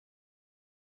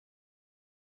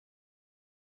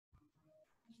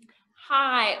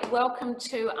Hi, welcome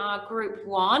to our Group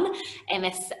 1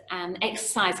 MS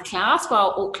exercise class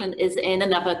while Auckland is in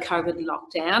another COVID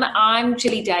lockdown. I'm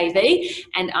Gilly Davey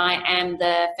and I am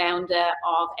the founder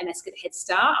of MS Good Head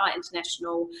Start, our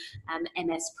international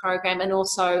MS program, and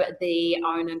also the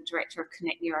owner and director of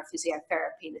Connect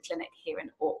Neurophysiotherapy, the clinic here in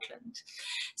Auckland.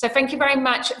 So thank you very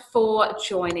much for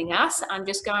joining us. I'm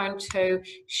just going to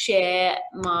share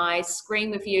my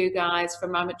screen with you guys for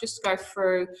a moment, just to go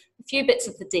through a few bits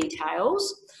of the details.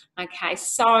 Okay,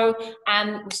 so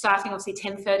we're starting obviously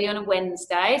 10:30 on a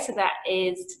Wednesday, so that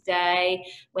is today,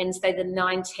 Wednesday the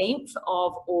 19th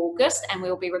of August, and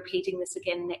we'll be repeating this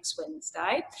again next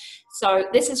Wednesday. So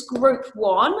this is Group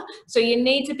 1, so you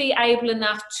need to be able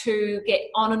enough to get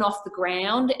on and off the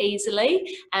ground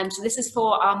easily, and so this is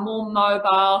for our more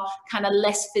mobile, kind of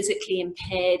less physically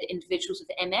impaired individuals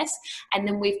with MS. And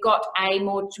then we've got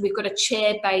a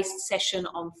chair-based session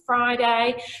on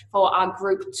Friday for our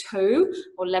Group 2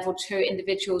 or Level 2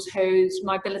 individuals whose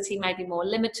mobility may be more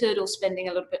limited or spending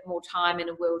a little bit more time in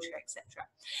a wheelchair, etc.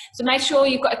 So make sure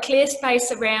you've got a clear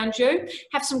space around you.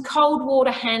 Have some cold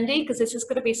water handy because this is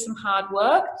going to be some hard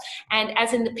work. And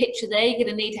as in the picture there, you're going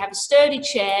to need to have a sturdy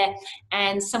chair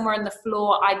and somewhere on the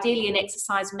floor, ideally an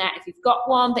exercise mat if you've got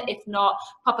one, but if not,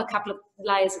 pop a couple of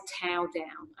layers of towel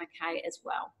down, okay, as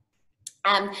well.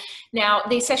 Now,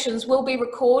 these sessions will be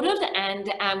recorded and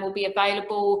will be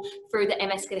available through the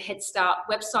MS Get a Head Start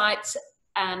website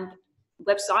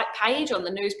page, on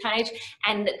the news page,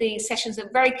 and these sessions are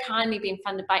very kindly being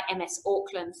funded by MS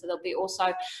Auckland, so they'll be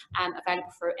also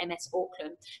available through MS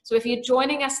Auckland. So if you're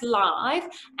joining us live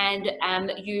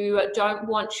and you don't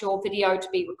want your video to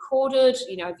be recorded,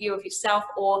 you know, a view of yourself,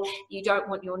 or you don't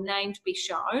want your name to be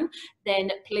shown, then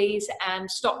please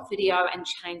stop video and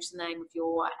change the name of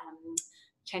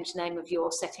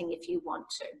your setting if you want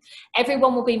to.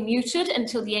 Everyone will be muted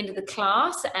until the end of the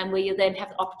class, and where you then have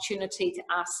the opportunity to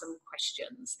ask some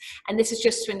questions. And this is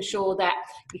just to ensure that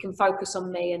you can focus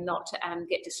on me and not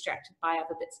get distracted by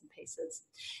other bits and pieces.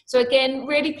 So again,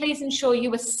 really please ensure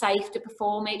you are safe to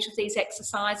perform each of these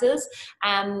exercises.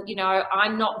 You know,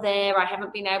 I'm not there, I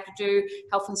haven't been able to do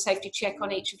health and safety check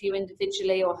on each of you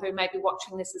individually, or who may be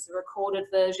watching this as a recorded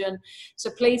version. So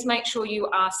please make sure you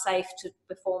are safe to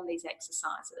perform these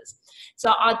exercises. So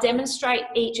I'll demonstrate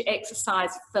each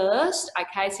exercise first,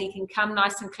 okay, so you can come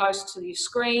nice and close to your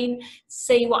screen,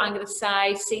 see what I'm going to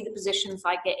say, see the positions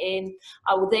I get in.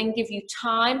 I will then give you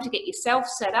time to get yourself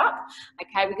set up,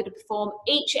 okay. We're going to perform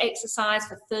each exercise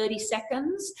for 30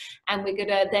 seconds, and we're going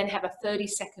to then have a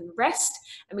 30-second rest,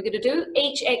 and we're going to do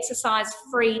each exercise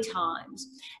 3 times.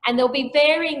 And there'll be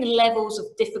varying levels of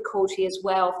difficulty as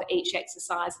well for each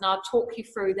exercise, and I'll talk you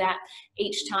through that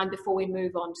each time before we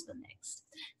move on to the next.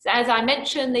 So as I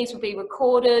mentioned, these will be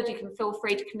recorded. You can feel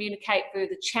free to communicate through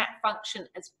the chat function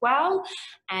as well.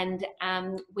 And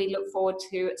we look forward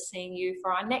to seeing you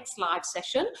for our next live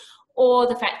session, or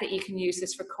the fact that you can use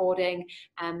this recording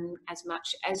as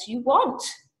much as you want.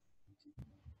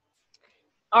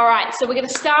 All right, so we're going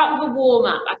to start with a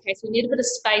warm-up. Okay, so we need a bit of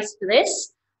space for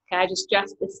this. Okay, just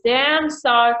adjust this down.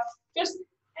 So just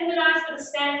in a nice bit of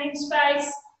standing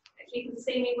space. If you can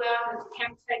see me well, I'm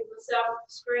capturing myself on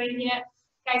the screen here.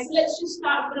 Okay, so let's just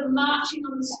start with a bit of marching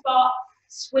on the spot,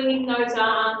 swinging those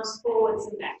arms forwards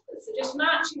and backwards. So just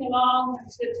marching along. I'm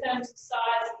just going to turn to the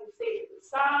side so you can see to the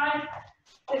side.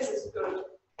 This is good.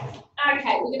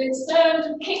 Okay, we're going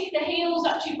to kick the heels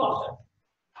up to your bottom.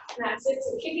 That's it.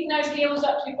 So kicking those heels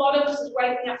up to your bottom, this is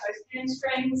waking up those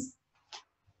hamstrings.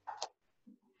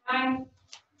 Okay.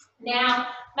 Now,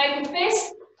 make a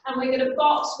fist, and we're going to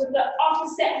box with the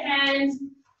opposite hand,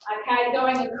 okay,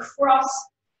 going across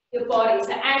your body.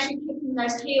 So as you're kicking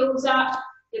those heels up,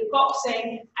 you're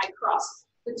boxing across.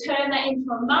 So turn that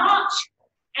into a march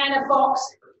and a box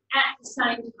at the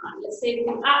same time. Let's see if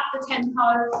we can up the tempo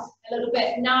a little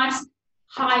bit. Nice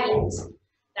high legs.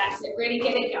 That's it. Really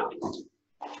get it going.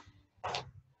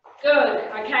 Good.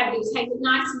 Okay, we're going to take it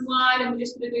nice and wide, and we're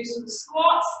just going to do some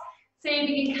squats. See if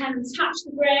you can kind of touch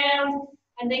the ground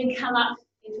and then come up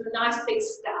into a nice big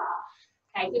star.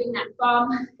 Okay, getting that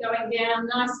bum going down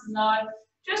nice and low.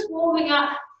 Just warming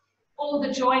up all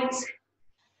the joints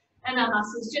and our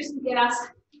muscles just to get us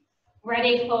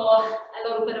ready for a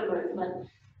little bit of movement.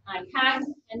 Okay,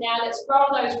 and now let's roll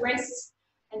those wrists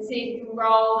and see if you can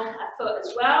roll a foot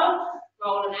as well.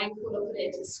 Roll an ankle, look at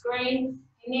it to the screen.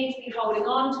 You need to be holding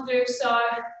on to do so.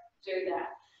 Do that.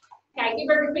 Okay,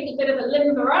 give everything a bit of a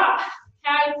limber up.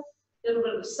 Okay, a little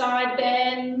bit of side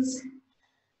bends.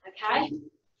 Okay,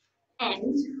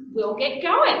 and we'll get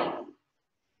going.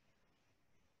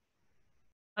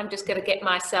 I'm just going to get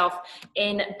myself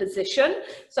in position.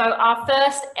 So our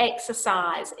first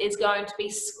exercise is going to be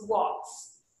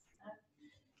squats.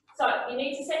 So you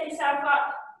need to set yourself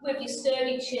up with your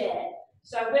sturdy chair.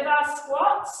 So with our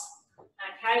squats,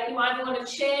 okay, you either want a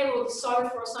chair or the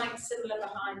sofa or something similar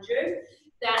behind you.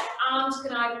 That arms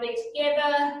can either be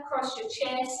together, across your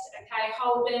chest, okay,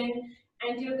 holding,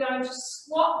 and you're going to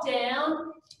squat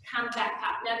down, come back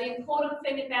up. Now the important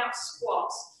thing about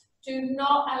squats, do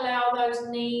not allow those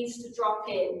knees to drop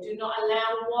in. Do not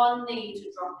allow one knee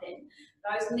to drop in.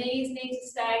 Those knees need to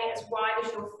stay as wide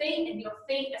as your feet, and your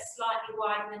feet are slightly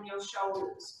wider than your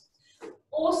shoulders.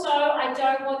 Also, I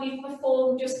don't want you to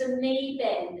perform just a knee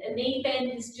bend. A knee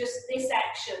bend is just this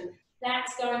action.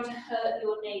 That's going to hurt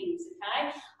your knees,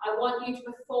 okay? I want you to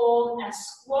perform a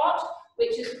squat,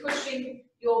 which is pushing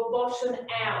your bottom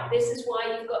out. This is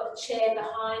why you've got the chair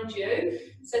behind you,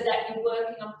 so that you're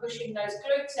working on pushing those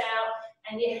glutes out,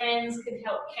 and your hands can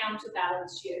help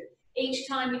counterbalance you. Each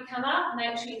time you come up,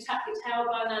 make sure you tuck your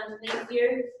tailbone underneath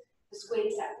you to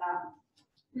squeeze that bum.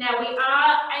 Now we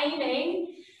are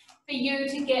aiming for you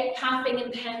to get puffing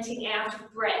and panting out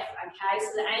of breath, okay?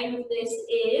 So the aim of this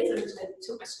is, I'm just going to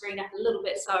tilt my screen up a little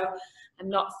bit so I'm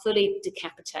not fully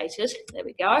decapitated, there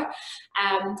we go,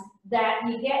 that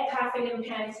you get puffing and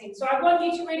panting. So I want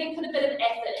you to really put a bit of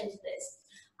effort into this.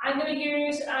 I'm going to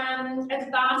use a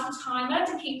Tabata timer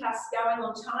to keep us going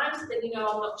on time so that you know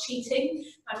I'm not cheating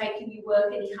by making you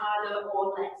work any harder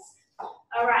or less.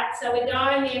 All right, so we're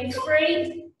going in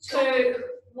 3, 2,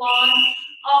 1,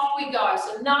 off we go.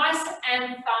 So nice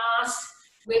and fast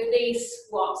with these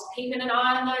squats. Keeping an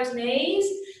eye on those knees.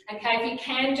 Okay, if you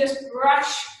can just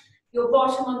brush your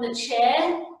bottom on the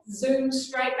chair, zoom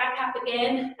straight back up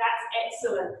again. That's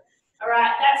excellent. All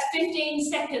right, that's 15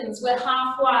 seconds. We're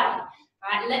halfway.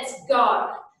 All right, let's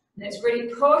go. Let's really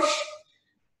push.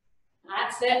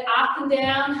 That's it, up and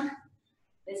down.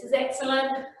 This is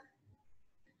excellent.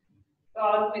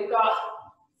 God, we've got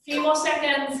a few more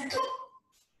seconds.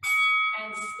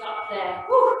 And stop there.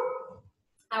 Whew.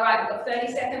 All right, we've got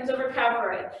 30 seconds of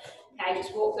recovery. Okay,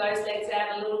 just walk those legs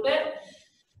out a little bit.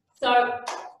 So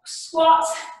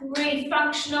squats, really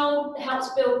functional. It helps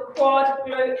build quad,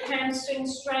 glute, hamstring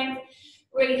strength.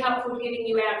 Really helpful getting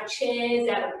you out of chairs,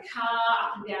 out of the car,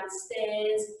 up and down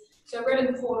stairs. So a really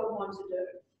important one to do.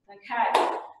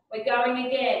 Okay, we're going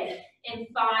again in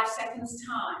 5 seconds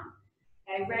time.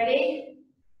 Okay, ready?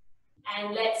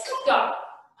 And let's go.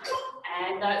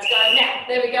 And let's go now.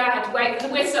 There we go. I had to wait for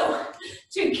the whistle.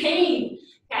 Too keen.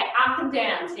 Okay, up and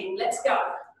down, team. Let's go.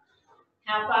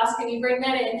 How fast can you bring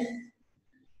that in?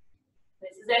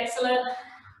 This is excellent.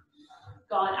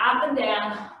 Going up and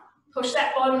down. Push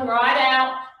that bottom right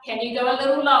out. Can you go a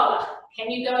little lower? Can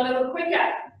you go a little quicker?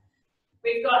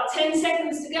 We've got 10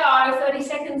 seconds to go. 30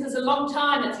 seconds is a long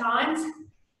time at times.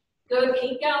 Good,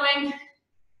 keep going.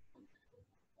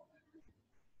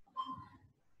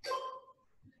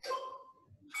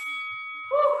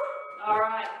 Whew. All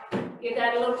right, give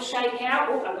that a little shake out.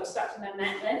 Oh, I got stuck to my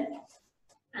mat then.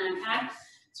 Okay,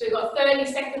 so we've got 30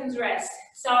 seconds rest.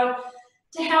 So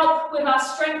to help with our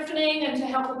strengthening and to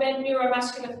help prevent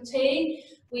neuromuscular fatigue,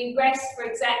 we rest for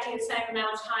exactly the same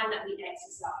amount of time that we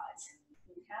exercise.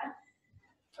 Okay.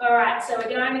 All right, so we're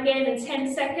going again in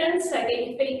 10 seconds. So get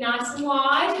your feet nice and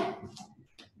wide.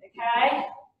 Okay,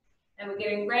 and we're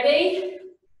getting ready.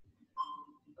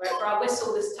 Wait for our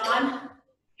whistle this time.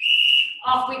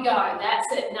 Off we go.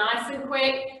 That's it. Nice and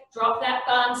quick. Drop that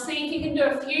bum. See if you can do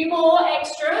a few more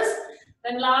extras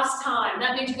than last time.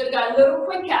 That means you've got to go a little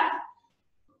quicker.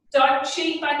 Don't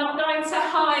cheat by not going so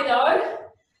high though.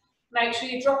 Make sure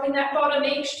you're dropping that bottom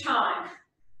each time.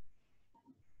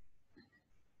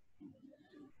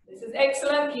 This is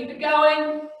excellent. Keep it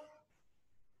going.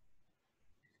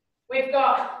 We've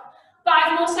got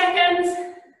 5 more seconds.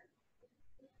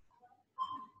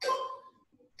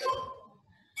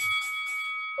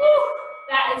 Whew,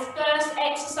 that is first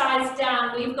exercise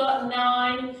done. We've got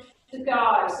 9 to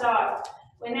go. So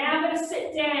we're now going to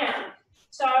sit down.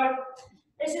 So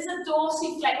this is a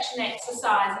dorsiflexion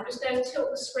exercise. I'm just going to tilt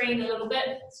the screen a little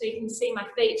bit so you can see my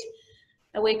feet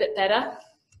a wee bit better.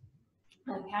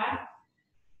 Okay.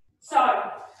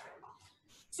 So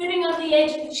sitting on the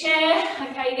edge of the chair,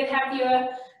 okay, you can have your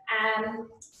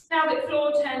pelvic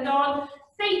floor turned on,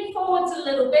 feet forwards a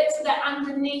little bit so they're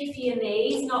underneath your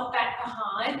knees, not back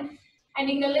behind. And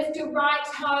you're going to lift your right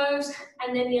toes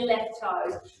and then your left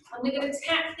toes. And we're going to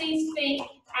tap these feet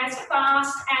as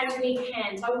fast as we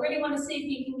can. So I really want to see if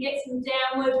you can get some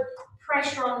downward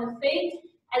pressure on the feet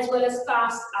as well as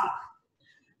fast up.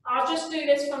 I'll just do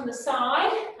this from the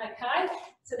side, okay,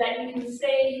 so that you can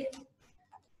see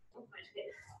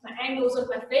my angles of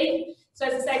my feet. So So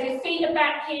as I say, if your feet are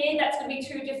back here, that's going to be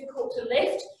too difficult to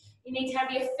lift. You need to have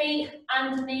your feet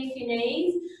underneath your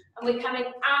knees, and we're coming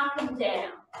up and down.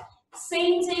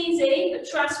 Seems easy, but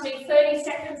trust me, 30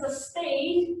 seconds of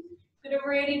speed is going to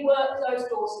really work those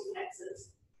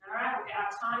dorsiflexors. All right, we'll get our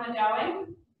timer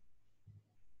going.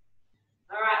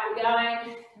 All right, we're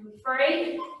going in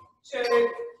 3, 2,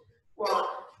 1.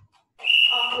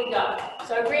 Off we go.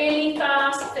 So really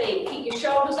fast feet. Keep your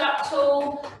shoulders up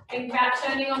tall. Think about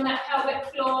turning on that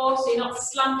pelvic floor so you're not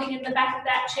slumping in the back of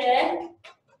that chair.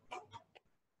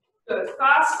 Good.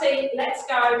 Fast feet. Let's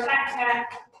go. Tap,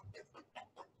 tap.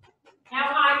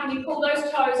 How high can you pull those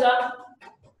toes up?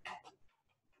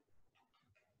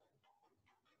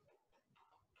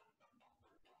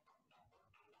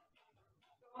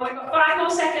 We've got 5 more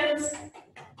seconds.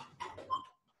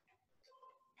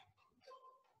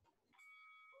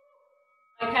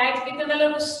 Okay, to give them a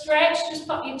little stretch, just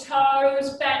pop your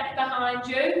toes back behind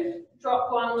you,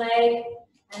 drop one leg,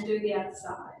 and do the other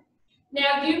side.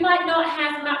 Now, you might not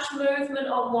have much movement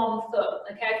on one foot,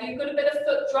 okay? If you've got a bit of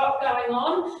foot drop going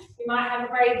on, you might have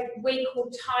a very weak or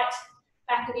tight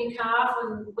back of your calf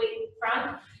and weak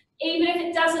front. Even if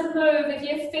it doesn't move, if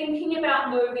you're thinking about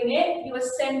moving it, you are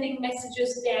sending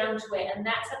messages down to it, and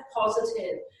that's a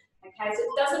positive, okay? So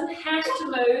it doesn't have to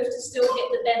move to still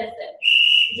get the benefit.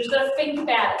 You just got to think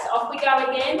about it. So off we go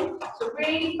again. So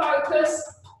really focus.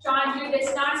 Try and do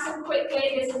this nice and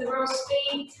quickly. This is a real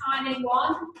speed timing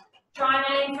one. Try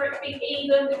and aim for it to be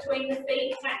even between the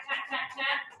feet. Tap, tap, tap,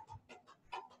 tap.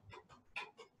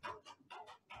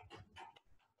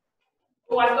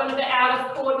 Oh, I've gone a bit out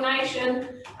of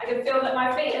coordination. I can feel that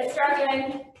my feet are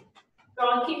struggling. Go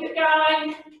on, keep it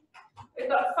going. We've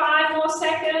got 5 more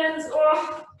seconds.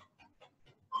 Oh.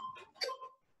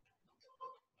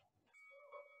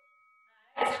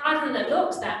 It's harder than it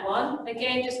looks, that one.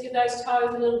 Again, just give those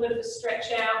toes a little bit of a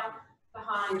stretch out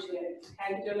behind you.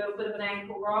 Okay, do a little bit of an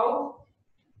ankle roll.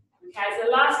 Okay, so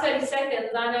the last 30 seconds,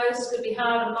 I know this is going to be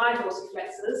hard on my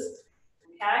dorsiflexors.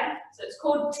 Okay, so it's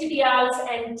called tibialis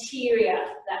anterior,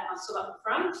 that muscle up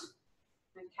front.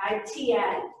 Okay,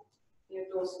 TA, your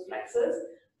dorsiflexors.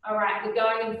 All right, we're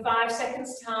going in 5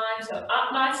 seconds time. So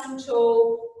up nice and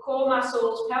tall, core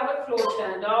muscles, pelvic floor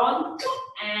turned on,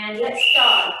 and let's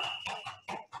go.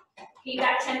 Keep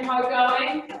that tempo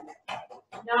going.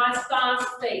 Nice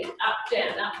fast feet. Up,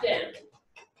 down, up, down.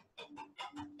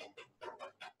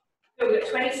 So we've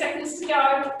got 20 seconds to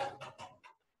go.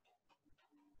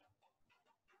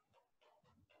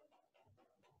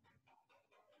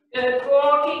 Good.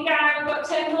 4, keep going. We've got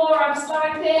 10 more. I'm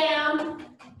slowing down.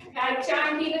 Okay,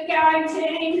 try and keep it going,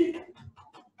 team.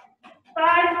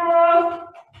 5 more.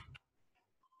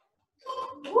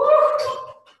 Woo!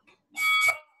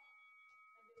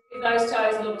 Give those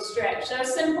toes a little stretch. So a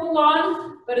simple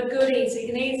one, but a goodie. So you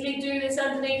can easily do this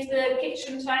underneath the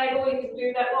kitchen table. You can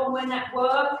do that one when at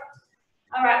work.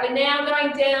 All right, we're now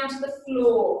going down to the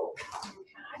floor.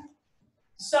 Okay.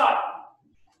 So,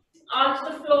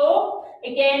 onto the floor.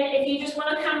 Again, if you just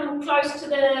want to come close to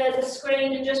the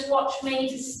screen and just watch me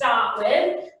to start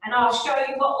with, and I'll show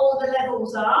you what all the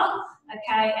levels are,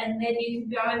 okay, and then you can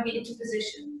go and get into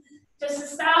position. Just to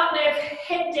start with,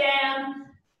 head down,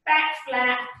 back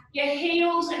flat. Your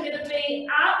heels are going to be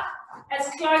up as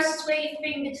close as where your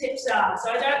fingertips are.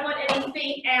 So I don't want any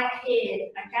feet out here,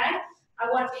 okay? I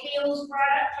want heels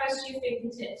right up close to your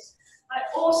fingertips. I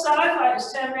also, if I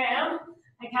just turn around,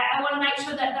 okay, I want to make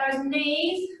sure that those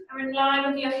knees are in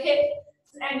line with your hips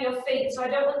and your feet. So I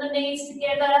don't want the knees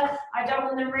together. I don't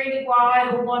want them really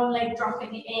wide or one leg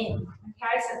dropping in.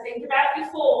 Okay, so think about your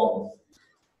form.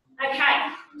 Okay,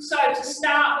 so to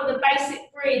start with, a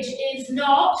basic bridge is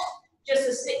not just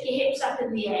to stick your hips up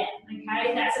in the air.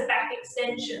 Okay, that's a back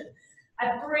extension.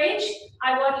 A bridge,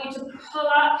 I want you to pull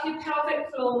up your pelvic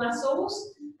floor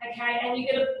muscles. Okay, and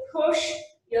you're going to push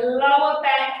your lower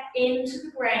back into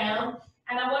the ground.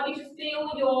 And I want you to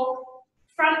feel your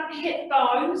front hip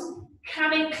bones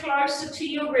coming closer to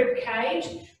your rib cage,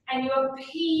 and you're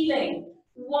peeling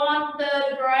 1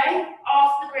 vertebrae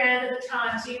off the ground at a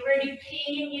time. So you're really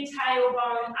peeling your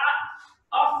tailbone up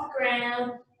off the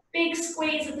ground. Big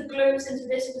squeeze of the glutes into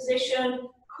this position.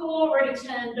 Core really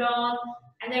turned on,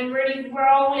 and then really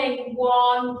rolling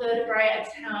 1 vertebrae at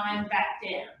a time back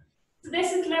down. So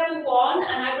this is level 1,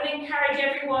 and I would encourage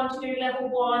everyone to do level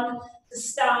 1 to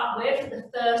start with for the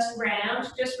first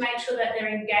round. Just make sure that they're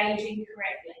engaging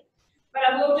correctly. But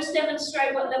I will just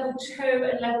demonstrate what level 2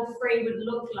 and level 3 would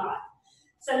look like.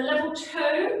 So level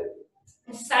 2,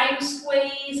 the same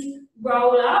squeeze,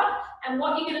 roll up, and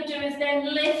what you're going to do is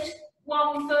then lift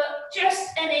 1 foot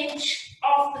just an inch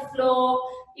off the floor.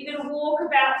 You're going to walk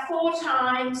about 4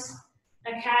 times,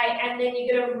 Okay, and then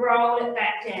you're going to roll it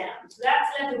back down. So that's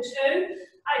level 2.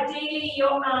 Ideally,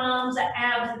 your arms are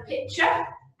out of the picture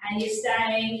and you're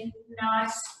staying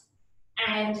nice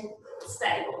and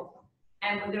stable.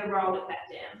 And we're going to roll it back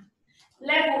down.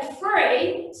 Level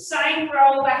 3, same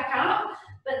roll back up,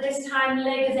 but this time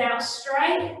leg is out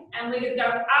straight, and we're going to go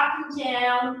up and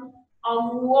down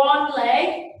on one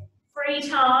leg 3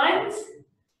 times.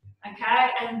 Okay,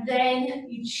 and then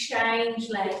you change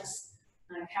legs.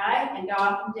 Okay, and go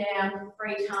up and down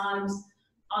 3 times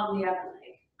on the other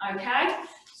leg. Okay,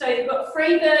 so you've got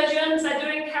 3 versions. I do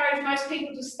encourage most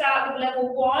people to start with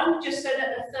level 1, just so that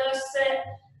the first set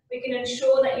we can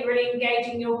ensure that you're really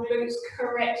engaging your glutes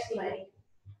correctly.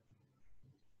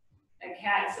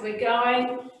 Okay, so we're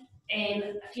going in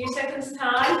a few seconds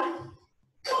time.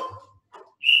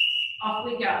 Off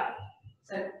we go.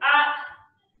 So up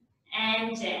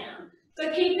and down.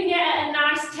 So keeping it at a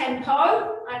nice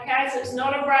tempo, okay, so it's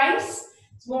not a race,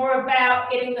 it's more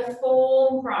about getting the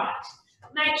form right.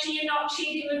 Make sure you're not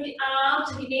cheating with the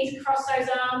arms. If you need to cross those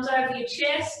arms over your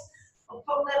chest or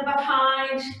put them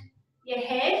behind your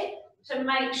head to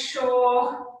make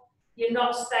sure you're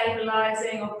not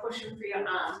stabilizing or pushing through your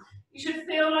arms. You should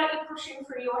feel like you're pushing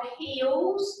through your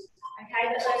heels,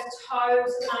 okay, that those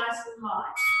toes are nice and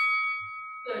light.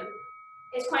 Good.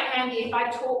 It's quite handy if I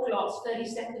talk lots, 30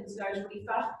 seconds goes really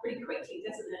fast, pretty quickly,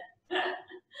 doesn't it?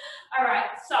 All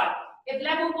right, so if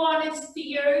level 1 is for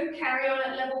you, carry on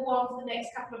at level 1 for the next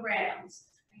couple of rounds.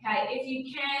 Okay, if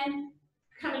you can,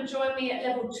 come and join me at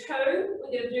level 2.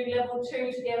 We're going to do level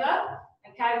 2 together.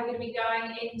 Okay, we're going to be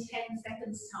going in 10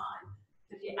 seconds time.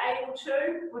 So if you're able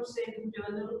to, we'll see if we can do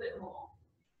a little bit more.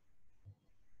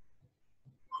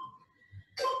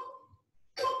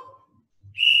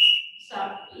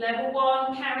 So level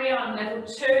 1, carry on. Level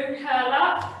 2, curl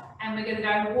up, and we're going to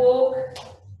go walk,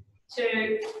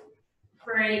 2,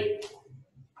 3,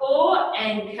 4,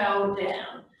 and curl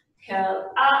down.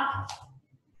 Curl up,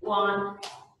 1,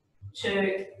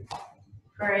 2,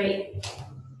 3,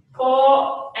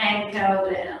 4, and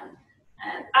curl down.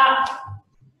 And up,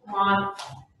 1,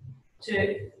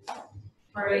 2,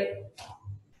 3,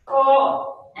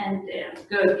 4, and down.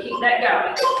 Good, keep that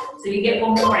going. So you get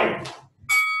one more in.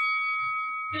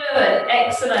 Good,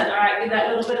 excellent. All right, give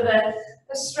that little bit of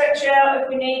a stretch out if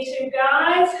we need to,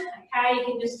 guys. Okay, you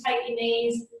can just take your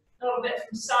knees a little bit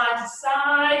from side to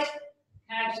side.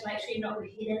 Okay, just make sure you're not going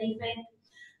to hit anything.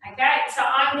 Okay, so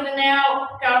I'm going to now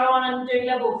go on and do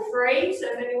level 3.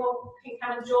 So if anyone can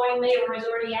come and join me or is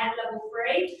already at level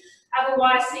 3.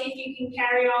 Otherwise, see if you can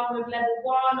carry on with level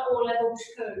 1 or level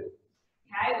 2.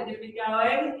 Okay, we're going to be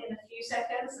going in a few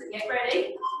seconds, so get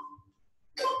ready.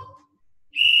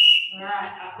 All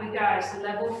right, up we go. So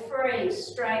level 3,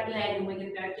 straight leg, and we're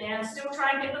going to go down. Still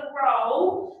try and get the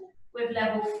roll with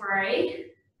level 3.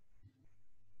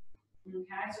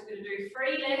 Okay, so we're going to do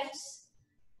 3 lifts,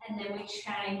 and then we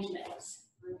change legs.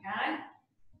 Okay,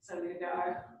 so we're going to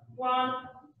go 1,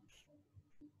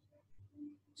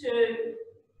 2,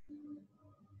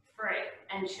 3,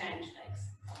 and change legs.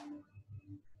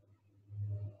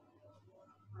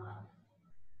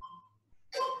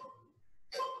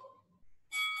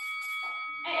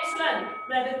 Excellent,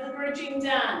 that is the bridging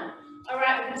done. All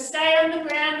right, we're going to stay on the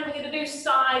ground and we're going to do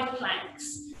side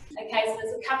planks. Okay, so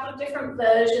there's a couple of different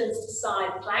versions to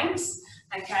side planks.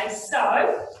 Okay,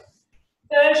 so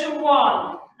version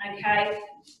 1, okay,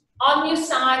 on your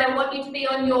side, I want you to be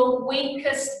on your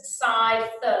weakest side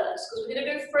first, because we're going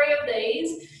to do 3 of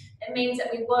these. It means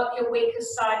that we work your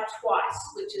weakest side twice,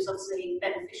 which is obviously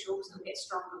beneficial because it'll get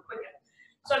stronger quicker.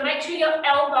 So make sure your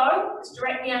elbow is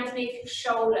directly underneath your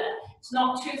shoulder. It's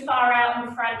not too far out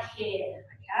in front here,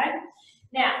 okay?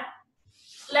 Now,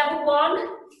 level 1,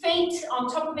 feet on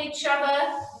top of each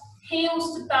other,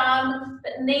 heels to bum,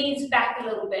 but knees back a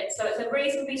little bit. So it's a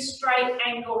reasonably straight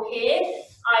angle here,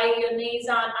 i.e. your knees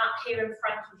aren't up here in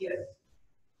front of you.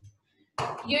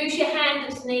 Use your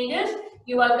hand as needed.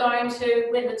 You are going to,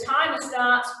 when the timer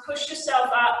starts, push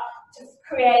yourself up to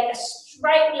create a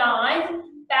straight line,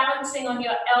 balancing on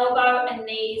your elbow and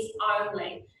knees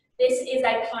only. This is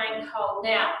a plank hold.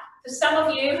 Now, for some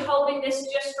of you, holding this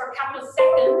just for a couple of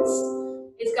seconds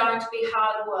is going to be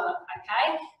hard work,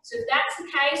 okay? So if that's the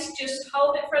case, just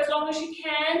hold it for as long as you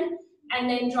can and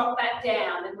then drop that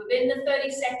down. And within the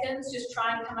 30 seconds, just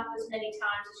try and come up as many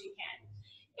times as you can.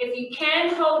 If you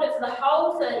can hold it for the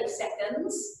whole 30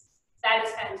 seconds, that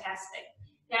is fantastic.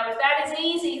 Now, if that is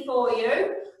easy for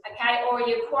you, okay, or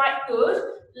you're quite good,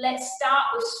 let's start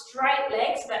with straight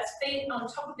legs, so that's feet on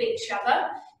top of each other,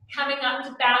 coming up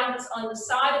to balance on the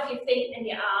side of your feet and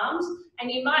your arms, and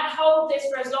you might hold this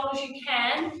for as long as you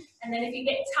can, And then if you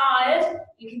get tired,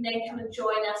 you can then come and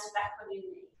join us back on your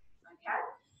knee. Okay?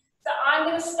 So I'm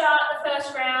going to start the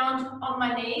first round on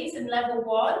my knees in level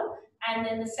 1, and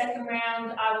then the second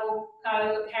round I will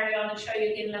carry on and show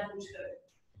you again level 2.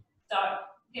 So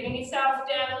getting yourself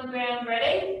down on the ground,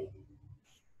 ready?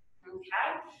 Okay,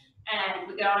 and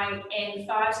we're going in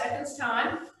 5 seconds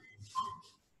time.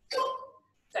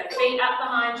 So feet up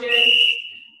behind you,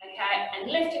 okay,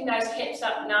 and lifting those hips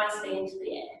up nicely into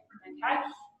the air, okay.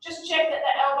 Just check that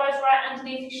the elbow's right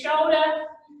underneath your shoulder,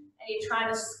 and you're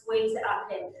trying to squeeze it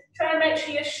up in. Try and make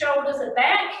sure your shoulders are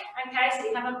back, okay, so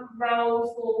you haven't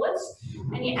rolled forwards,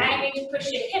 and you're aiming to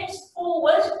push your hips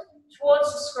forward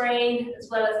towards the screen as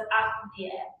well as up in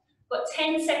the air. Got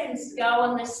 10 seconds to go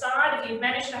on this side. If you've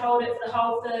managed to hold it for the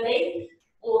whole 30,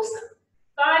 awesome.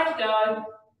 5 to go.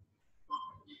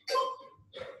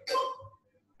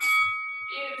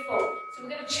 Beautiful. So we're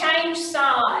going to change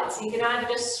sides. You can either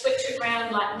just switch it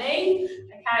around like me,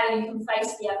 okay, or you can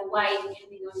face the other way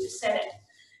depending on your setting.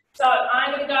 So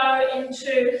I'm going to go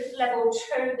into level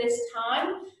 2 this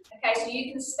time. Okay, so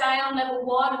you can stay on level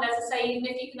 1, and as I say, even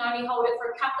if you can only hold it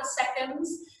for a couple of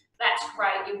seconds, that's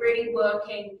great. You're really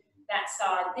working that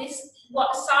side.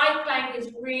 What side plank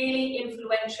is really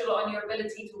influential on your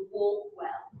ability to walk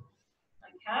well.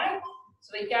 Okay,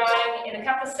 so we're going in a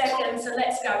couple of seconds, so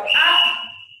let's go up.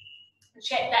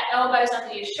 Check that elbows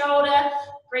under your shoulder,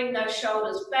 bring those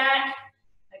shoulders back,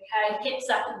 okay,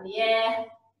 hips up in the air.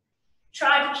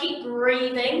 Try to keep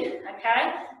breathing,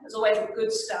 okay, there's always a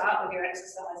good start with your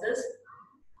exercises.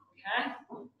 Okay,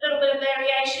 a little bit of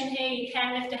variation here, you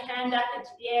can lift a hand up into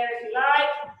the air if you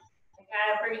like.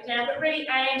 Okay, bring it down, but really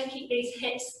aim to keep these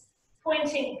hips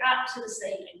pointing up to the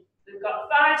ceiling. We've got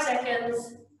 5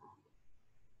 seconds.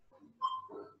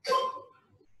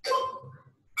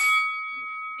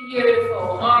 Beautiful.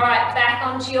 All right, back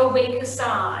onto your weaker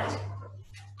side.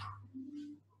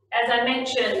 As I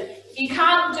mentioned, if you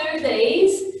can't do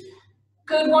these,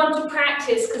 good one to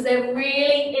practice because they're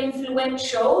really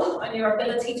influential on your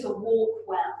ability to walk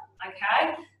well,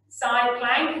 okay? Side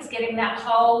plank is getting that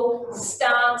whole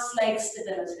stance leg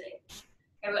stability.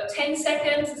 Okay, we've got 10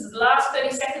 seconds. This is the last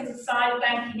 30 seconds of side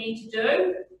plank you need to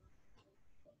do.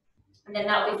 And then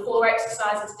that'll be 4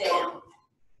 exercises down.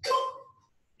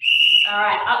 All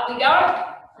right, up we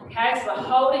go. Okay, so we're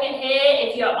holding it here.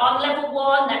 If you're on level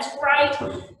 1, that's great.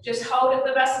 Just hold it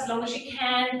with us as long as you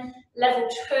can. Level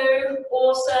 2,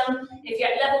 awesome. If you're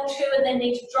at level 2 and then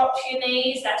need to drop to your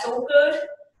knees, that's all good.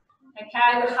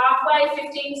 Okay, we're halfway,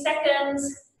 15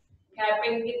 seconds. Okay,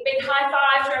 bring a big high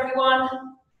five to everyone.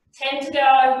 10 to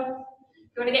go.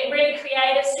 If you want to get really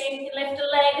creative, see if you can lift a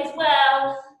leg as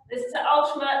well. This is the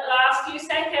ultimate last few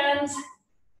seconds.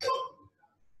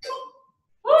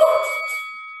 Woo!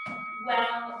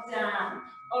 Well done.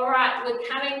 All right, we're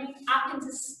coming up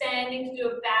into standing to do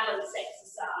a balance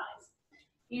exercise.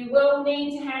 You will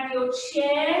need to have your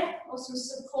chair or some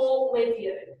support with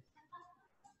you.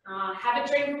 Have a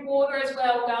drink of water as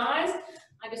well, guys.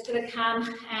 I'm just going to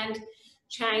come and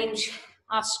change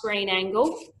our screen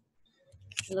angle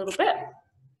a little bit.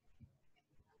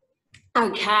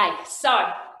 Okay,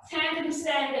 so tandem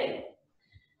standing.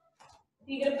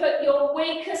 You're going to put your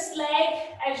weakest leg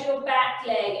as your back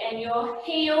leg and your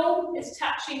heel is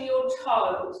touching your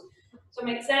toes. So I'm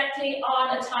exactly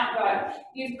on a tightrope.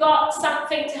 You've got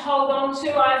something to hold on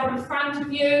to either in front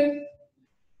of you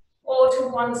or to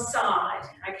one side,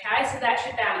 okay? So that's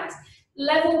your balance.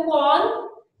 Level 1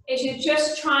 is you're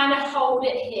just trying to hold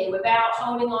it here without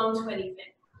holding on to anything.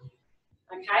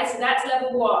 Okay, so that's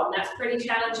level 1. That's pretty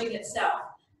challenging itself.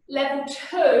 Level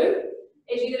 2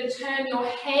 is you're going to turn your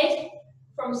head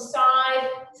from side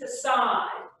to side.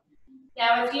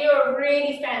 Now, if you're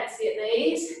really fancy at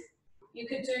these, you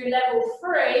could do level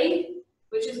 3,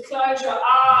 which is close your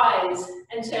eyes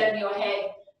and turn your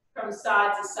head from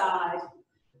side to side,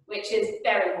 which is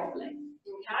very wobbly,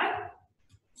 okay?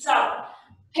 So,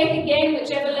 pick again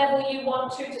whichever level you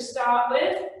want to start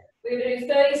with. We're going to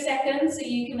do 30 seconds so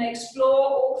you can explore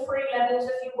all 3 levels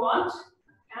if you want,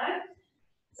 okay?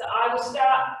 So I will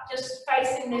start just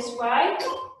facing this way.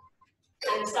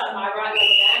 I'm going to start my right leg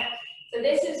back. So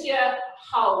this is your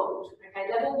hold, okay?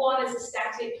 Level 1 is a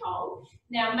static hold.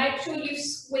 Now make sure you've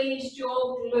squeezed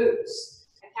your glutes,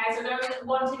 okay? So I don't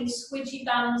want any squidgy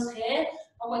bums here.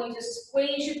 I want you to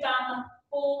squeeze your bum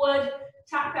forward,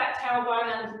 tuck that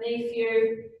tailbone underneath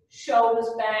you, shoulders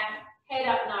back, head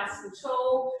up nice and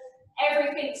tall.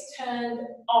 Everything's turned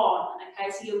on,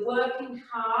 okay? So you're working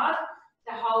hard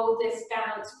to hold this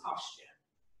balanced posture.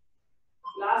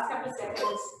 Last couple of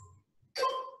seconds.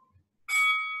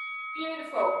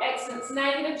 Beautiful, excellent. So now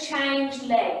you're going to change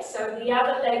legs. So the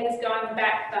other leg is going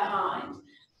back behind.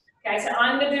 Okay, so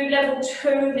I'm going to do level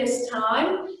 2 this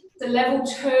time. So level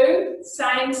 2,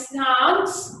 same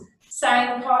stance,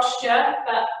 same posture,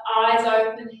 but eyes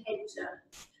open, head turn.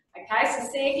 Okay, so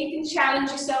see if you can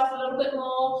challenge yourself a little bit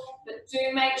more, but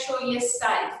do make sure you're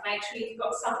safe. Make sure you've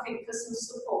got something for some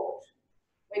support.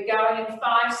 We're going in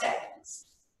 5 seconds.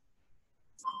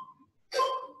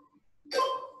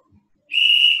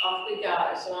 Off we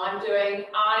go. So I'm doing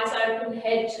eyes open,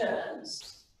 head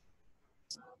turns.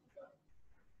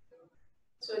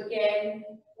 So again,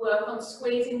 work on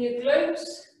squeezing your glutes.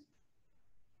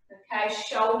 Okay,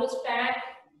 shoulders back.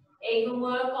 Even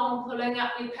work on pulling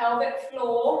up your pelvic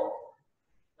floor.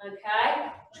 Okay,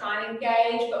 try and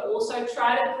engage, but also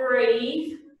try to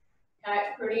breathe. Okay,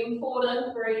 it's pretty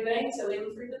important, breathing. So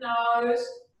in through the nose,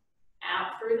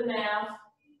 out through the mouth.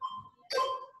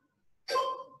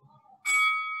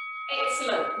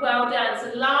 Excellent, well done.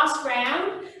 So last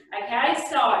round, okay,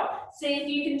 so see if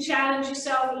you can challenge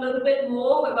yourself a little bit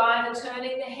more with either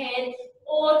turning the head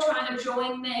or trying to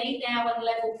join me now in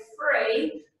level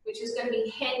 3, which is going to be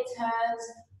head turns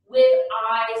with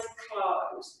eyes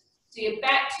closed. So you're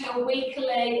back to your weaker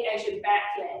leg as your back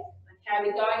leg. Okay,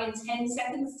 we're going in 10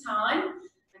 seconds time.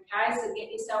 Okay, so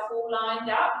get yourself all lined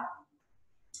up.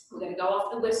 We're going to go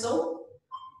off the whistle.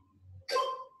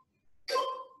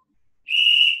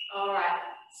 All right,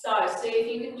 so see if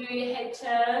you can do your head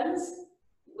turns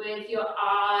with your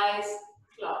eyes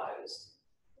closed.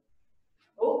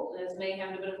 Oh, there's me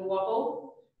having a bit of a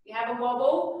wobble. If you have a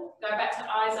wobble, go back to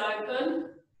eyes open,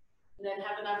 and then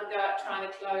have another go at trying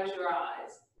to close your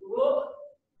eyes. Whoop.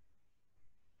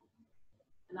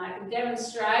 And I can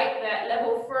demonstrate that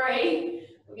level 3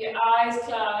 with your eyes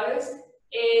closed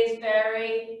is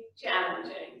very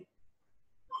challenging.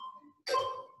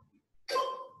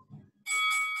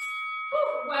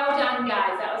 Well done,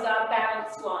 guys. That was our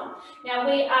balanced one. Now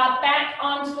we are back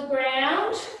onto the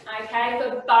ground, okay,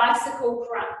 for bicycle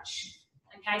crunch.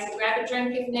 Okay, so grab a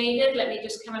drink if needed. Let me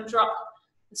just come and drop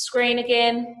the screen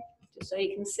again, just so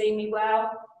you can see me well.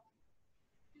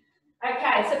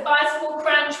 Okay, so bicycle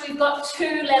crunch, we've got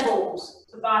 2 levels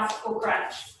for bicycle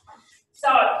crunch. So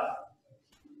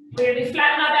we're going to be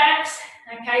flat on our backs,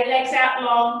 okay, legs out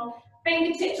long.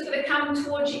 Fingertips are going to come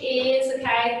towards your ears,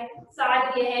 okay, side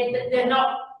of your head, but they're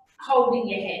not holding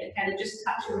your head, okay, they're just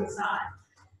touching the side.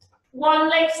 One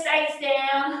leg stays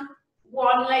down,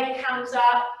 one leg comes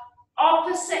up,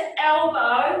 opposite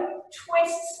elbow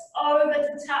twists over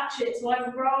to touch it. So I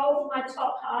roll my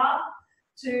top half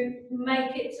to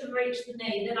make it to reach the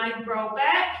knee. Then I roll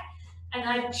back and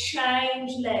I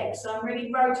change legs. So I'm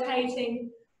really rotating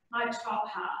my top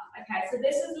half. Okay, so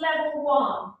this is level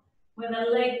 1, when the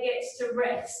leg gets to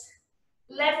rest.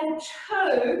 Level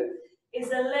 2 is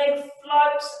the leg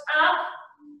floats up,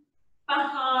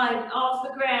 behind, off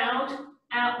the ground,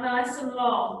 out nice and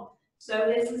long.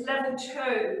 So this is level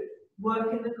 2,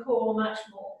 working the core much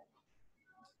more.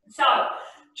 So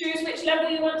choose which level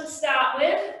you want to start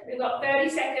with. We've got 30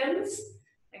 seconds,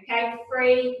 okay,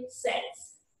 3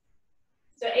 sets.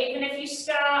 So even if you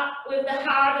start with the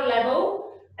harder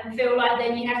level and feel like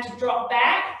then you have to drop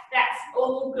back, that's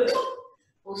all good.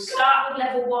 We'll start with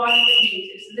level 1 if we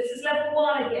need to. So this is level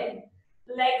 1 again.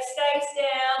 Leg stays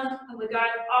down and we're going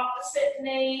opposite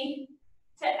knee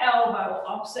to elbow.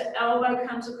 Opposite elbow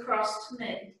comes across to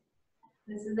knee.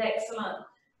 This is excellent.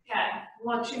 Okay,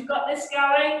 once you've got this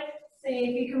going, see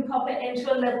if you can pop it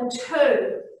into a level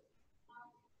 2.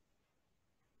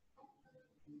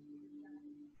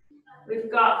 We've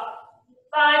got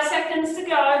 5 seconds to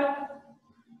go.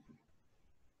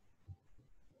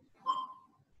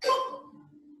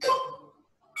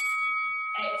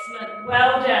 Excellent,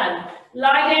 well done.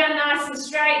 Lie down nice and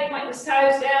straight, point the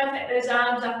toes down, take those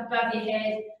arms up above your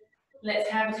head. Let's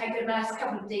take a nice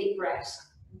couple of deep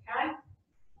breaths, okay?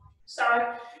 So,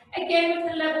 again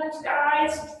with the levels,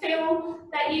 guys, feel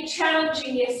that you're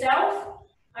challenging yourself,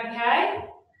 okay?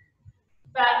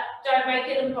 But don't make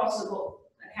it impossible,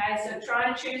 okay? So try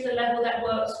and choose a level that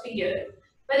works for you.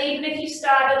 But even if you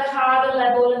start at a harder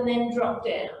level and then drop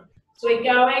down. So we're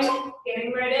going,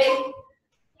 getting ready. Off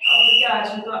we go.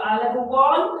 So we've got our level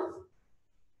 1.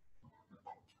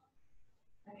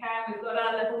 Okay, we've got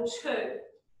our level 2.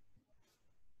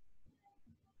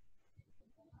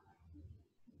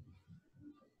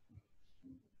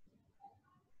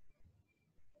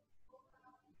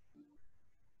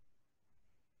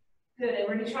 Good, and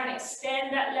we're going to try and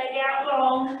extend that leg out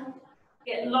long,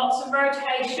 get lots of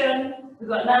rotation. We've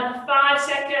got another 5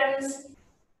 seconds.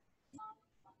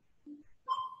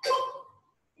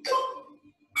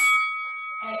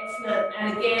 Excellent,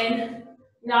 and again,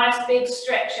 nice big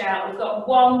stretch out. We've got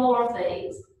 1 more of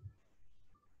these.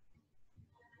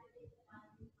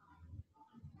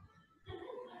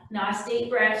 Nice deep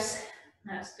breaths.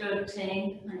 That's good,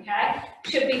 team. Okay.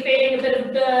 Should be feeling a bit of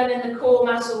a burn in the core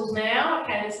muscles now.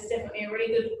 Okay, this is definitely a really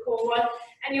good core one.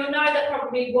 And you'll know that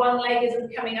probably one leg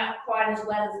isn't coming up quite as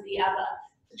well as the other.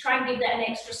 So try and give that an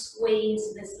extra squeeze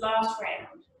in this last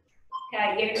round.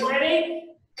 Okay, getting ready.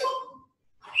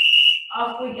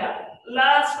 Off we go.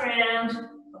 Last round,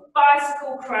 a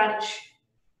bicycle crunch.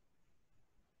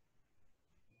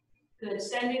 Good,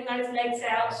 sending those legs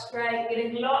out straight,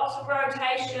 getting lots of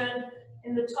rotation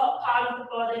in the top part of the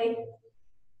body.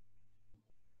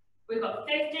 We've got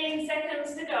 15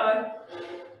 seconds to go.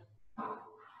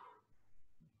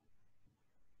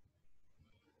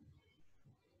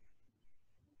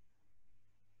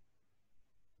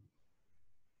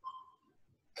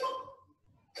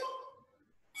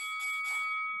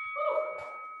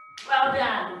 Well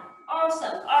done.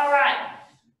 Awesome. All right.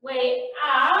 We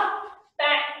are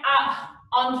back up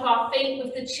onto our feet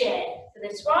with the chair. For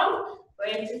this one,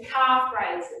 we're into calf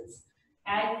raises.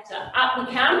 Okay, so up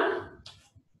we come.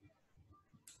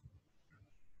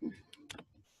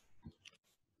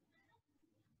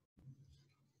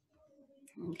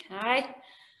 Okay.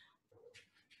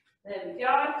 There we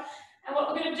go. And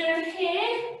what we're going to do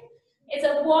here is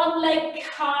a one-leg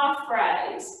calf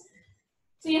raise.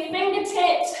 So your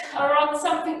fingertips are on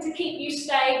something to keep you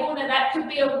stable. Now that could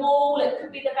be a wall, it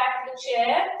could be the back of the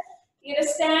chair. You're going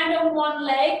to stand on one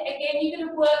leg. Again, you're going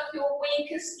to work your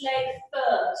weakest leg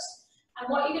first. And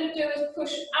what you're going to do is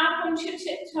push up onto your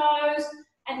tiptoes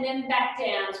and then back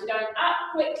down. So we're going up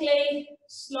quickly,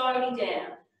 slowly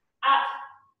down. Up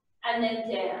and then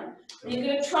down. And you're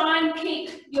going to try and keep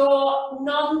your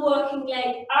non-working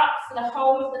leg up for the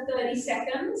whole of the 30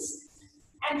 seconds.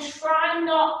 And try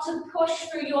not to push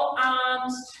through your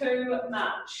arms too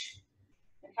much.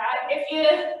 Okay, if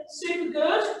you're super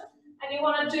good and you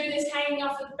want to do this hanging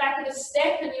off the back of the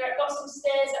step and you've got some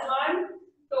stairs at home,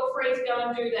 feel free to go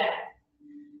and do that.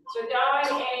 So we're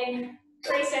going in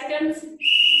 3 seconds. So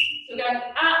we're going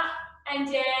up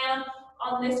and down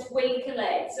on this weaker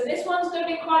leg. So this one's going to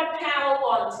be quite a power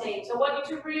one, team. So I want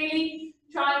you to really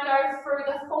try and go through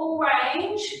the full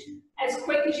range as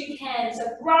quick as you can.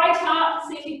 So right up,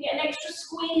 see if you can get an extra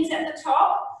squeeze at the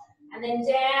top, and then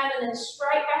down, and then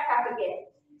straight back up again.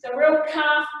 So a real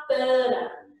calf burner.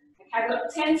 Okay, we've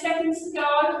got 10 seconds to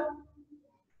go.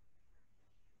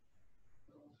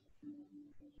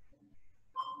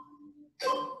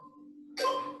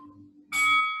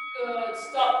 Good,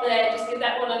 stop there. Just give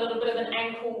that one a little bit of an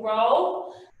ankle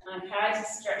roll. Okay, to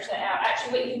stretch that out.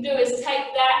 Actually, what you can do is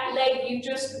take that leg you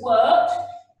just worked,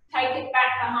 take it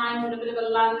back behind with a bit of a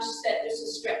lunge step just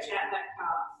to stretch out that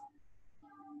calf.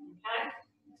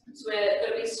 Okay, so we're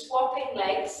going to be swapping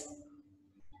legs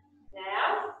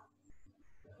now.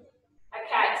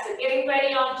 Okay, so getting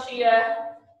ready onto your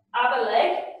other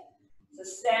leg. So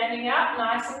standing up,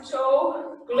 nice and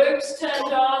tall, glutes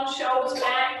turned on, shoulders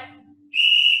back.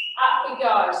 Up we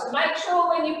go. So make sure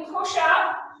when you push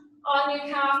up on your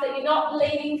calf that you're not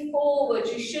leaning forward.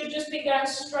 You should just be going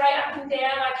straight up and down.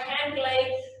 I can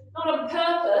lean, not on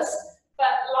purpose, but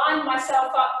line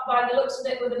myself up by the looks of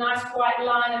it with a nice white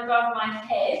line above my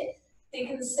head. So you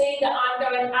can see that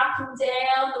I'm going up and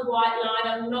down the white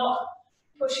line. I'm not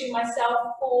pushing myself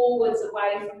forwards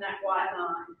away from that white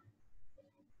line.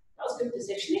 That was good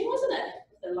positioning, wasn't it?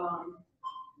 With the line.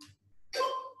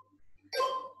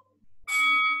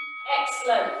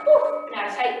 Excellent. Whew. Now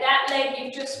take that leg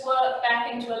you've just worked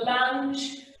back into a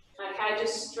lunge. Okay,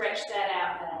 just stretch that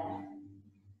out there.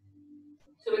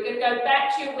 So we're going to go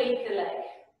back to your weaker leg.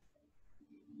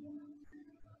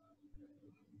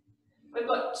 We've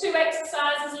got 2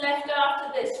 exercises left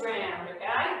after this round,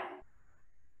 okay?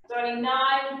 It's only 9,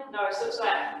 no, so it's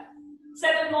like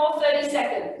 7 more 30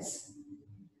 seconds.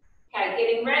 Okay,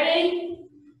 getting ready.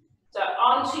 So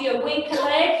onto your weaker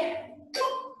leg.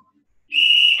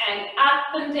 And up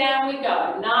and down we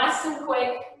go, nice and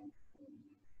quick.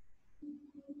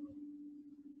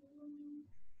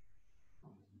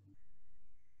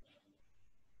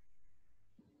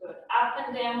 Good, up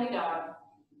and down we go.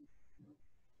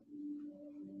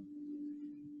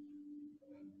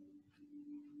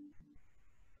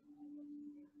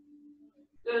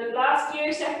 Good, last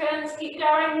few seconds, keep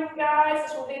going guys,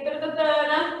 this will be a bit of a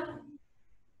burner.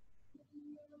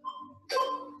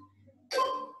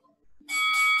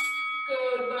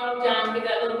 Good, well done. Give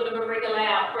that a little bit of a wriggle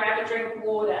out. Grab a drink of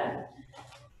water.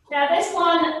 Now this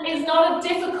one is not a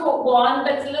difficult one,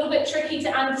 but it's a little bit tricky to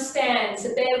understand,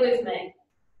 so bear with me.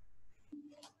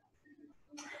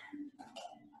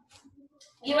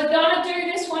 You are going to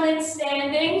do this one in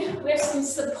standing with some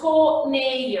support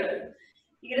near you.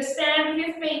 You're going to stand with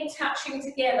your feet touching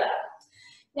together.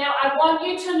 Now I want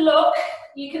you to look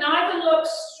you can either look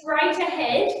straight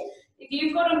ahead, if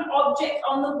you've got an object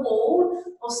on the wall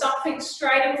or something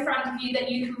straight in front of you that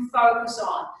you can focus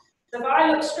on. So if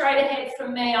I look straight ahead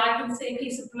from me, I can see a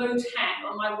piece of blue tack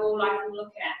on my wall I can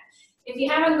look at. If you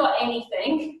haven't got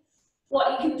anything,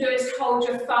 what you can do is hold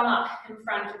your thumb up in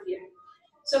front of you.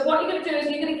 So what you're going to do is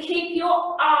you're going to keep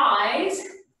your eyes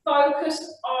focused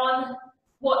on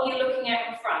what you're looking at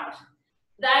in front.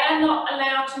 They are not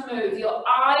allowed to move. Your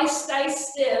eyes stay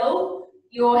still,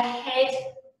 your head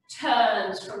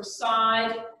turns from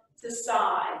side to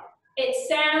side. It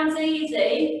sounds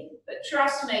easy, but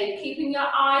trust me, keeping your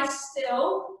eyes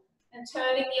still and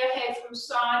turning your head from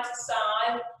side to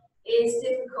side is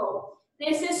difficult.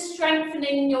 This is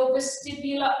strengthening your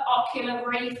vestibular ocular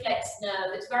reflex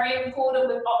nerve. It's very important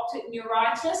with optic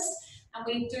neuritis, and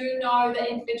we do know that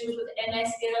individuals with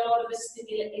MS get a lot of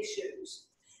vestibular issues.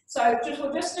 So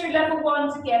we'll just do level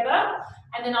 1 together,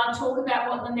 and then I'll talk about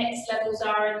what the next levels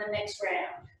are in the next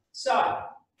round. So,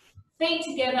 feet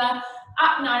together,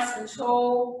 up nice and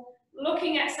tall,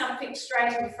 looking at something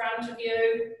straight in front of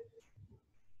you.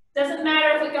 Doesn't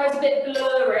matter if it goes a bit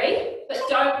blurry, but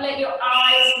don't let your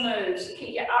eyes move. So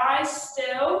keep your eyes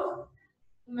still,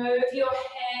 move your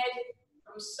head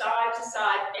from side to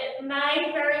side. It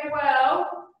may very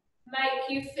well make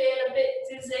you feel a bit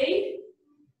dizzy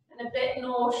and a bit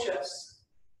nauseous.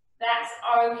 That's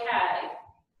okay.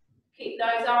 Keep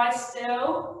those eyes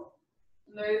still,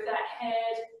 move that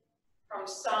head from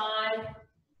side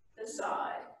to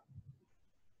side.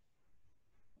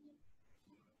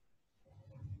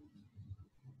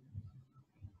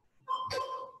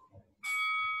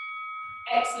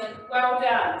 Excellent, well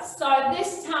done. So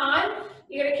this time,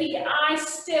 you're going to keep your eyes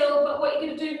still, but what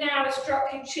you're going to do now is drop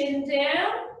your chin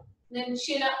down, and then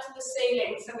chin up to the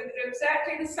ceiling. So we're going to do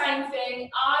exactly the same thing,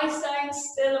 eyes staying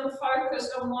still and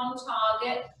focused on one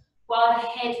target while the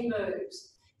head moves.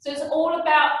 So it's all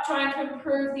about trying to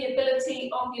improve the ability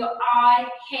of your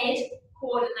eye-head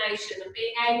coordination and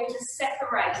being able to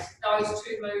separate those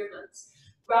two movements,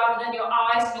 rather than your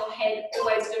eyes and your head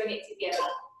always doing it together.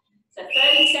 So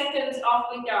 30 seconds, off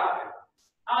we go.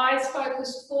 Eyes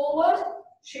focused forward,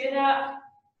 chin up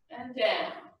and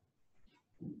down.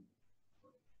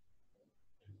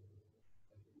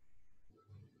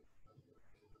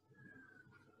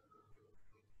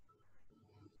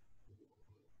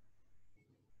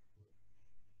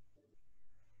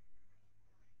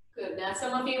 Good, now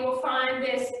some of you will find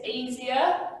this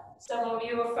easier, some of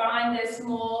you will find this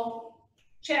more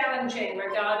challenging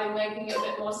regarding making it a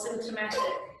bit more symptomatic.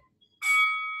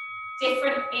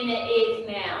 Different inner ear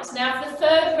canals. Now for the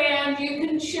third round, you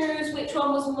can choose which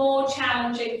one was more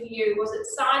challenging for you. Was it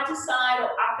side to side or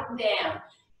up and down?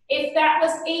 If that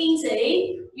was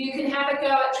easy, you can have a go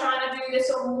at trying to do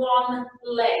this on one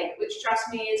leg, which trust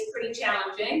me is pretty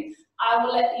challenging. I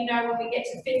will let you know when we get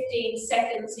to 15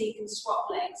 seconds so you can swap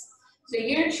legs. So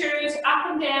you choose up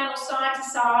and down or side to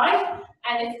side,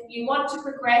 and if you want to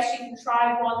progress, you can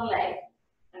try one leg,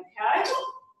 okay?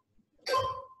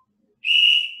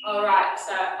 All right,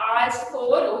 so eyes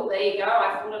forward. Oh, there you go.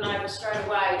 I've fallen over straight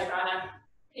away trying to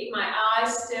keep my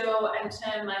eyes still and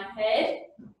turn my head.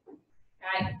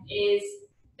 Okay, is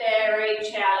very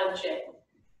challenging.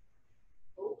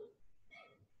 Ooh.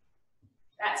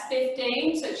 That's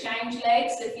 15, so change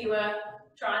legs if you were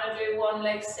trying to do one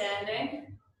leg standing.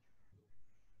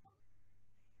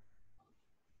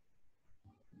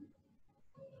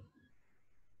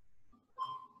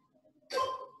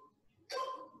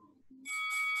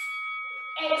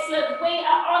 Excellent. We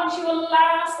are on to your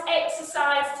last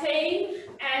exercise, team,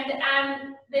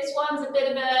 and this one's a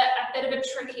bit of a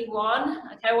tricky one.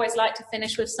 Okay, I always like to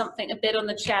finish with something a bit on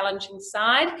the challenging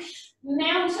side.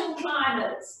 Mountain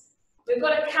climbers. We've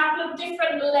got a couple of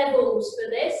different levels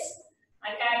for this.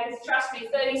 Okay, because trust me,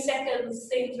 30 seconds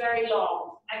seems very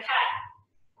long.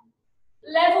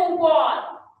 Okay. Level 1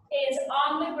 is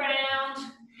on the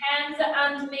ground, hands are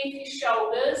underneath your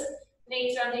shoulders.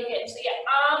 Knees are under your hips. So your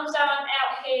arms aren't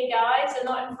out here, guys. They're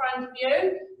not in front of you,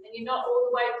 and you're not all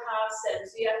the way past them.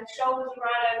 So your shoulders are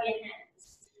right over your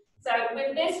hands. So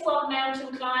with this one,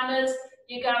 mountain climbers,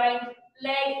 you're going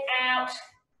leg out,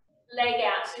 leg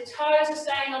out. So toes are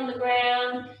staying on the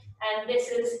ground, and this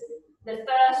is the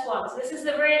first one. So this is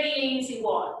the really easy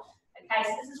one. Okay,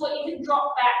 so this is what you can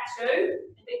drop back to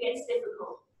if it gets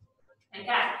difficult.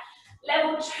 Okay,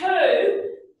 level 2.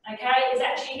 Okay, is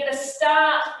actually you're going to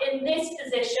start in this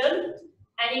position,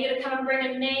 and you're going to come and bring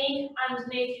a knee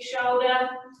underneath your shoulder,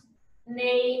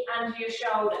 knee under your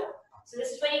shoulder. So this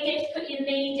is where you get to put your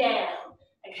knee down.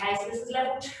 Okay, so this is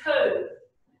level 2. Okay,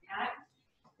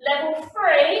 level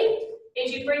 3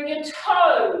 is you bring your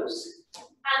toes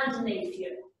underneath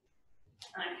you.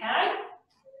 Okay?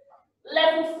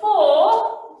 Level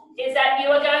 4 is that you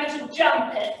are going to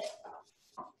jump it,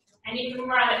 and you can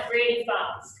run it really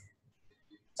fast.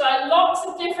 So lots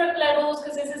of different levels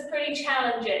because this is pretty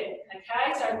challenging.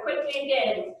 Okay, so quickly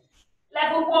again.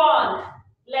 Level 1,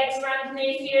 legs are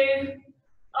underneath you,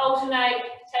 alternate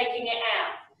taking it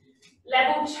out.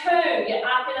 Level 2, you're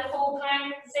up in a full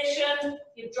plank position,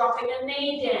 you're dropping a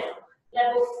knee down.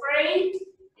 Level 3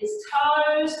 is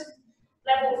toes.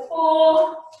 Level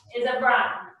 4 is a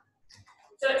run.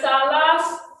 So it's our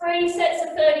last 3 sets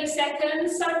of 30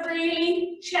 seconds, so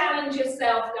really challenge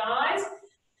yourself, guys.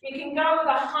 You can go with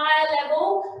a higher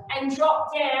level and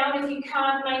drop down if you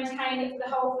can't maintain it for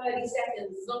the whole 30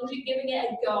 seconds, as long as you're giving it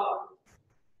a go.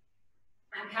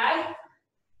 Okay?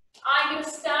 I'm going to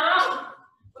start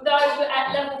with those who are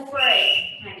at level 3.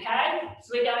 Okay?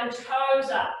 So we're going toes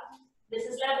up. This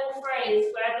is level 3. This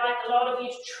is where I'd like a lot of you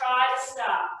to try to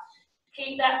start.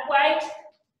 Keep that weight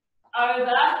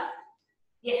over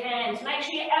your hands. Make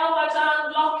sure your elbows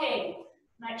aren't locking.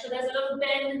 Make sure there's a little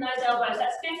bend in those elbows.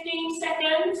 That's 15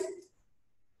 seconds.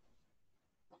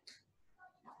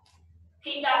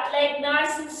 Keep that leg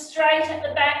nice and straight at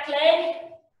the back leg.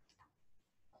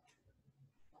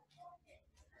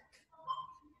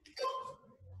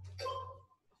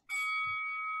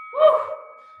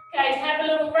 Woo. Okay, have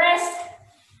a little rest.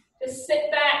 Just sit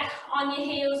back on your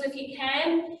heels if you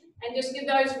can and just give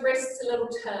those wrists a little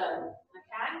turn.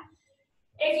 Okay?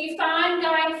 If you find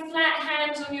going flat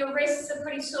hands on your wrists are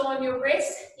pretty sore on your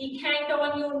wrists, you can go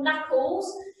on your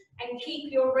knuckles and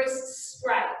keep your wrists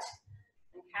straight.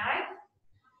 Okay?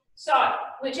 So,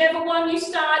 whichever one you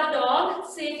started on,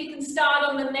 see if you can start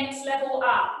on the next level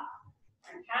up.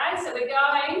 Okay, so we're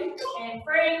going in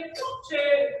 3, 2,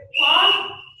 1.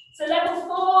 So level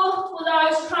 4 were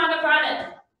those trying to run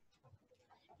it.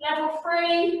 Level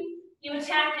 3, you were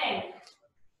tapping.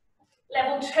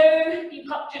 Level 2, you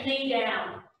popped your knee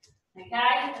down.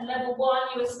 Okay, and level 1,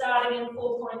 you were starting in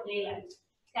 4-point kneeling.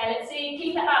 Okay, let's see you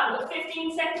keep it up. We've got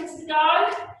 15 seconds to go.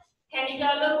 Can you go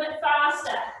a little bit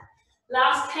faster?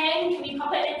 Last 10, can you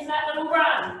pop it into that little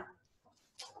run?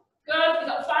 Good, we've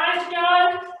got 5 to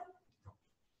go.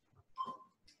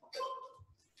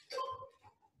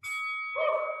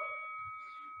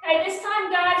 Okay, this time,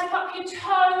 guys, pop your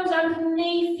toes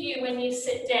underneath you when you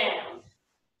sit down.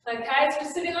 Okay, so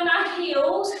we're sitting on our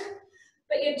heels,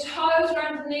 but your toes are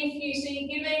underneath you, so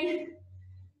you're giving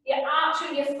your arch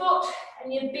of your foot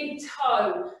and your big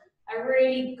toe a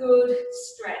really good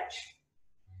stretch.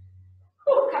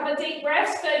 Ooh, a couple of deep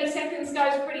breaths, 30 seconds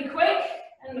goes pretty quick,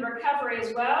 and the recovery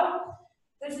as well.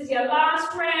 This is your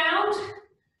last round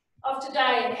of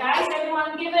today, okay? So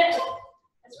everyone give it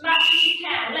as much as you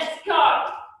can. Let's go.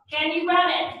 Can you run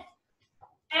it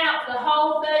out the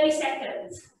whole 30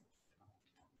 seconds?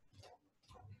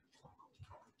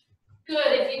 Good.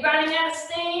 If you're running out of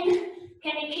steam,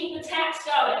 can you keep the taps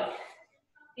going?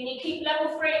 Can you keep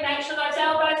level 3? Make sure those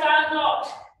elbows aren't locked.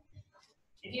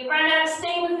 If you run out of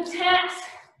steam with the taps,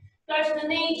 go to the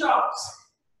knee drops.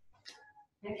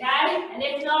 Okay? And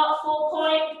if not,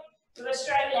 4-point with a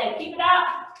straight leg. Keep it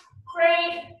up.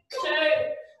 3, 2,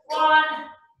 1.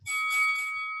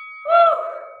 Woo!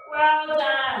 Well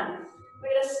done. We're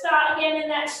going to start again in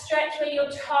that stretch where your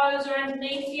toes are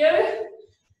underneath you.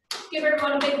 Give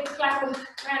everyone a big clap of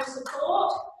round of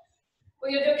support.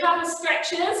 We're going to do a couple of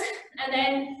stretches and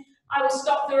then I will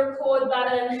stop the record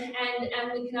button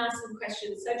and we can ask some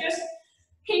questions. So just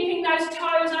keeping those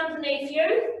toes underneath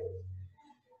you.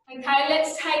 Okay,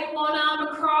 let's take one arm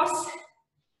across.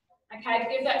 Okay,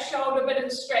 give that shoulder a bit of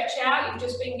a stretch out. You've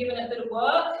just been given a bit of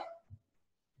work.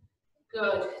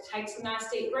 Good. Take some nice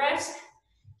deep breaths.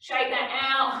 Shake that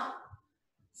out.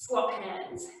 Swap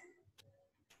hands.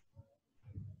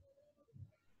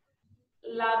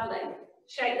 Lovely.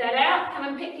 Shake that out. Come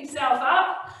and pick yourself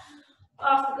up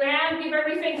off the ground. Give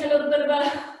everything a little bit of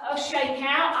a shake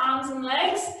out, arms and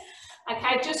legs.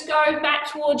 Okay, just go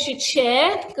back towards your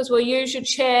chair because we'll use your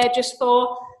chair just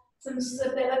for some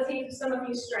stability for some of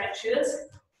your stretches.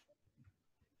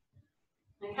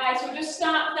 Okay, so we'll just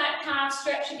start that calf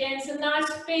stretch again. So nice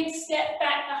big step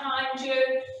back behind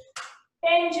you.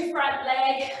 Bend your front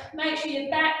leg. Make sure your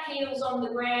back heel's on the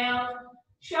ground.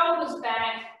 Shoulders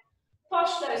back.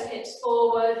 Push those hips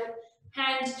forward.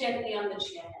 Hands gently on the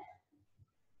chair.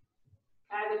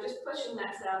 Okay, we're just pushing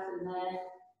that self in there.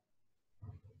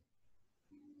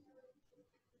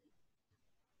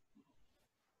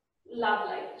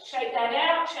 Lovely. Shake that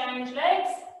out. Change legs.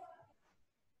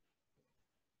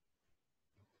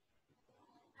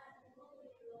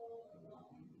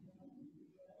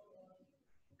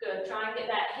 Good, try and get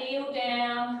that heel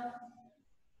down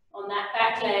on that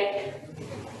back leg.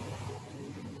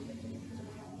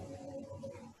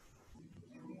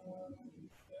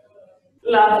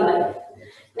 Lovely.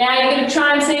 Now you're going to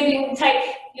try and see if you can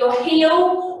take your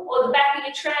heel or the back of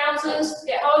your trousers,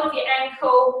 get hold of your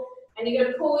ankle, and you're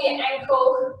going to pull your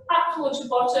ankle up towards your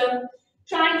bottom.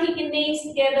 Try and keep your knees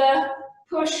together.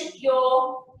 Push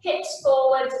your hips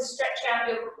forward to stretch out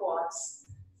your quads.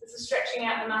 This is stretching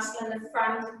out the muscle in the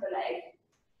front of the leg.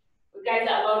 We gave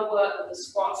that a lot of work with the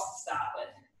squats to start with.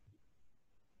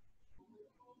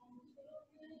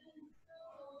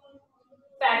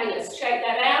 Fabulous. Shake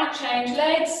that out, change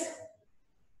legs.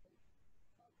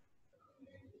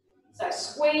 So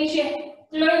squeeze your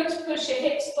glutes, push your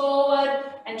hips forward,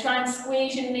 and try and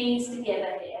squeeze your knees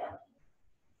together here.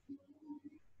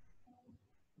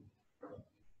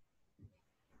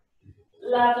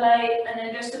 Lovely. And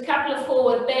then just a couple of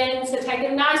forward bends. So take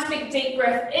a nice big deep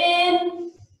breath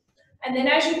in. And then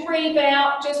as you breathe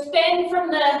out, just bend from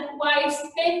the waist,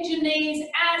 bend your knees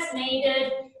as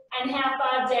needed. And how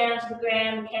far down to the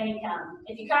ground can you come?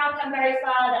 If you can't come very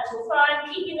far, that's all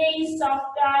fine. Keep your knees soft,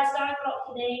 guys. Don't lock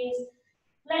your knees.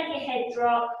 Let your head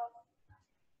drop.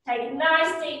 Take a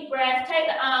nice deep breath. Take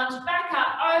the arms back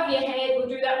up over your head. We'll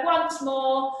do that once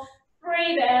more.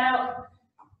 Breathe out.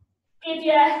 Give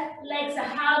your legs a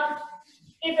hug.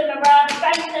 Give them a rub.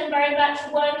 Thank them very much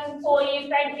for working for you.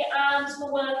 Thank your arms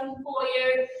for working for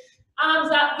you.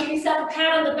 Arms up. Give yourself a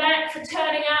pat on the back for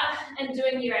turning up and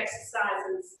doing your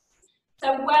exercises.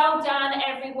 So well done,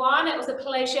 everyone. It was a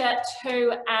pleasure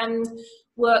to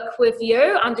work with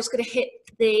you. I'm just going to hit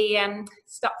the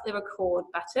stop the record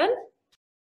button.